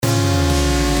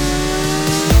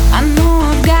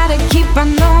I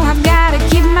know I've gotta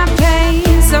keep my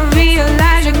pace. I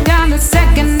realize you're gone the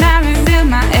second I reveal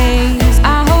my ace.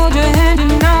 I hold your hand, you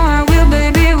know I will,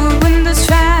 baby, we'll win this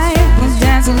fight. We'll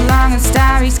dance along a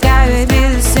starry sky, baby,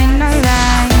 this ain't no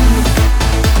lie.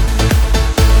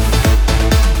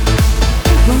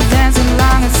 We'll dance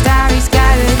along a starry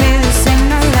sky, baby, this ain't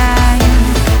no lie.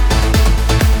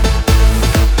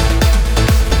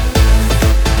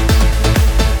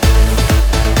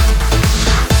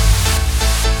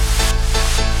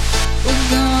 We're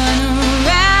gonna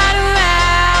ride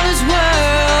around this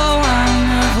world,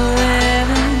 wonderful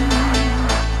heaven.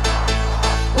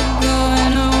 We're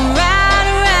gonna ride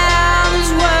around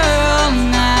this world,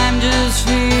 and I'm just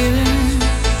feeling.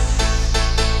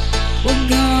 We're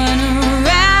gonna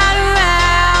ride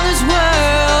around this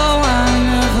world,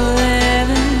 wonderful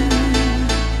heaven.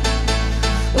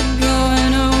 We're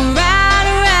gonna ride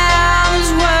around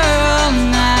this world,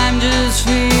 and I'm just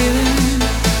feeling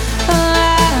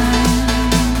alive,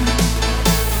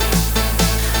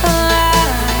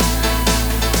 alive,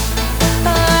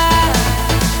 alive,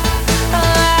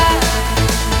 alive,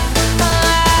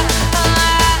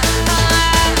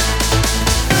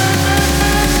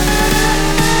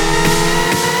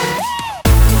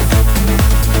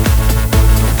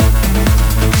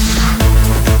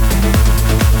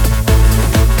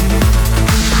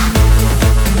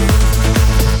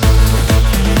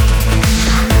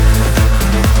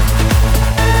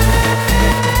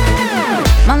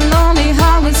 My lonely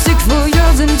heart was sick for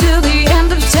yours until the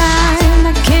end of time.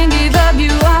 I can't give up,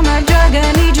 you are my drug,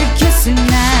 I need your kiss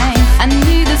tonight. I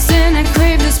need this sin, I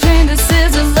crave this pain, this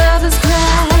is a lover's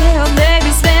cry. Oh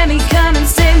baby, spare me, come and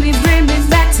save me, bring me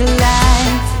back to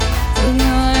life. We're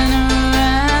gonna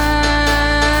ride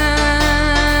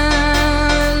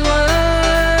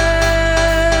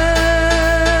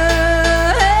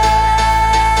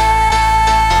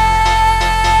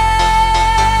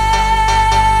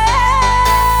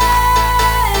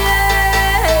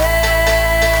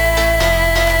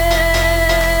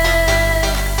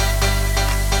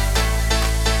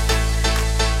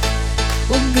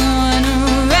We're gonna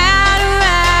ride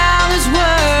around this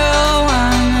world,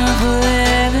 wonderful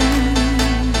heaven.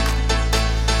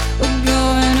 We're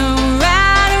gonna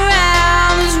ride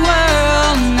around this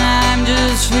world, and I'm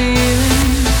just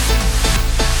feeling.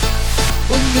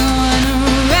 We're gonna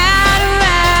ride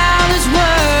around this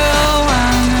world,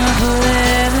 wonderful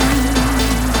heaven.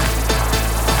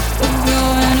 We're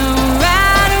gonna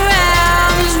ride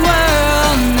around this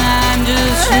world, and I'm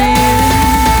just feeling.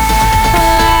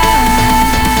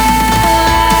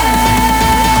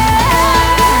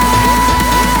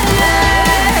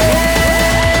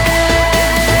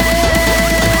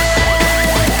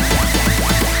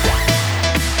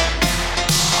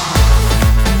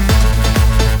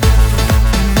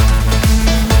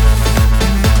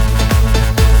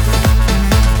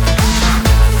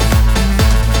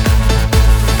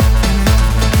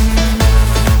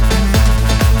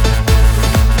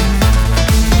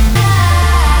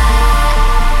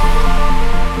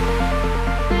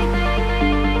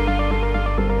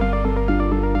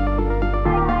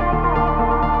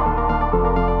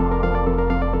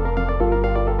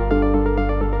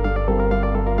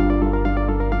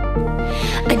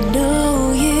 I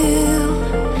know you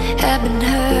have been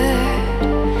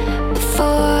hurt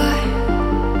before.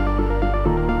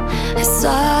 I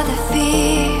saw the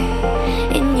fear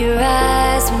in your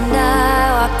eyes when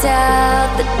I walked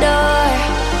out the door.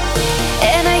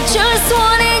 And I just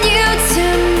wanted you to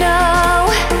know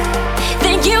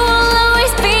that you will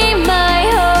always be my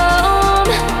home.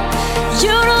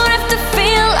 You don't have to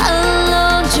feel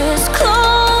alone, just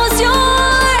close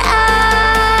your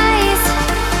eyes.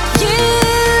 You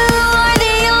are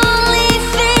the only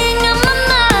thing on my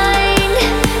mind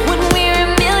when we're a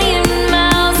million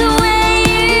miles away.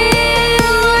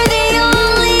 You are the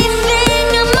only thing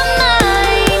on my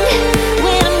mind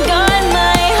when I'm gone.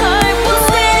 My heart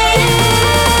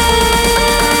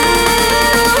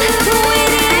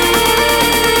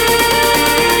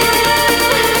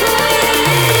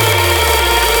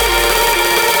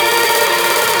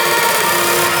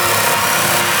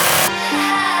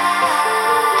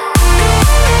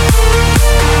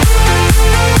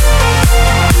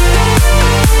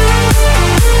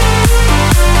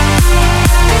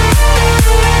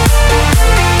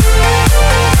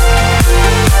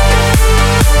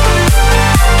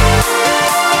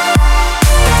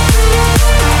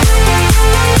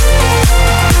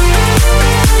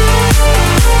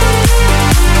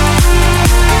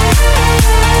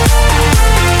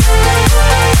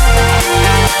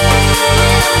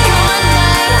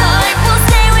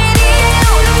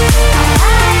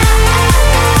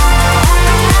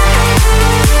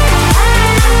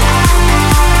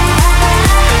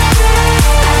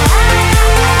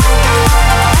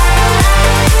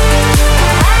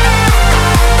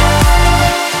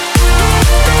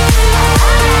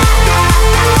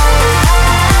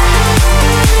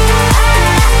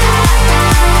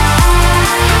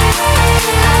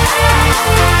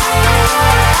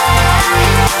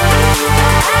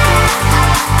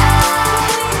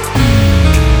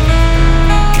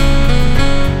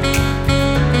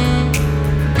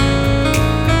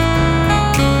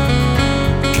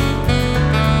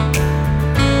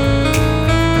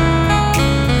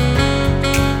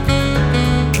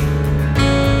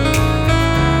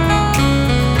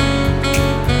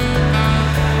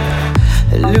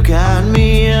got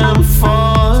me, I'm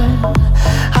falling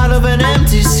out of an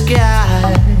empty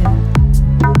sky.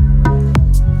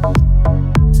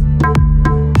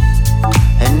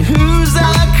 And who's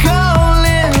that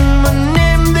calling my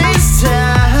name this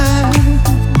time?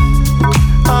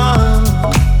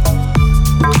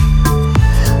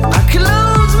 I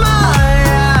close my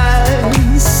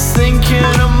eyes, thinking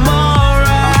I'm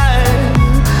alright,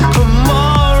 I'm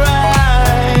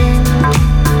alright.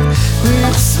 With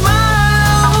a smile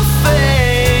on my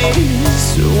face,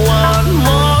 one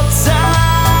more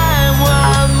time,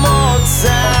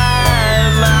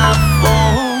 I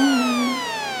fall.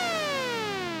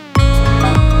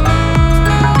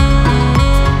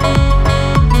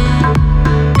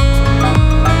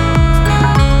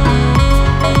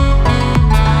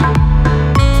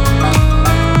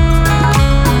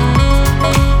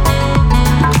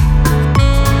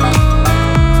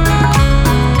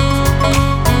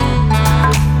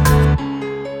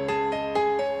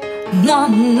 No,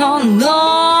 no, no.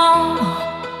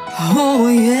 Oh,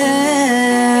 yeah.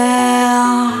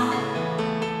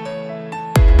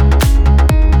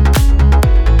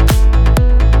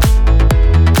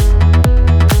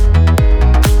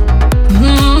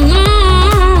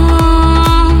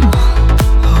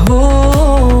 Oh,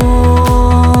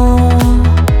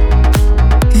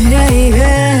 yeah,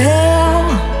 yeah.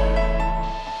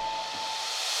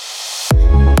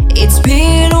 It's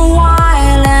been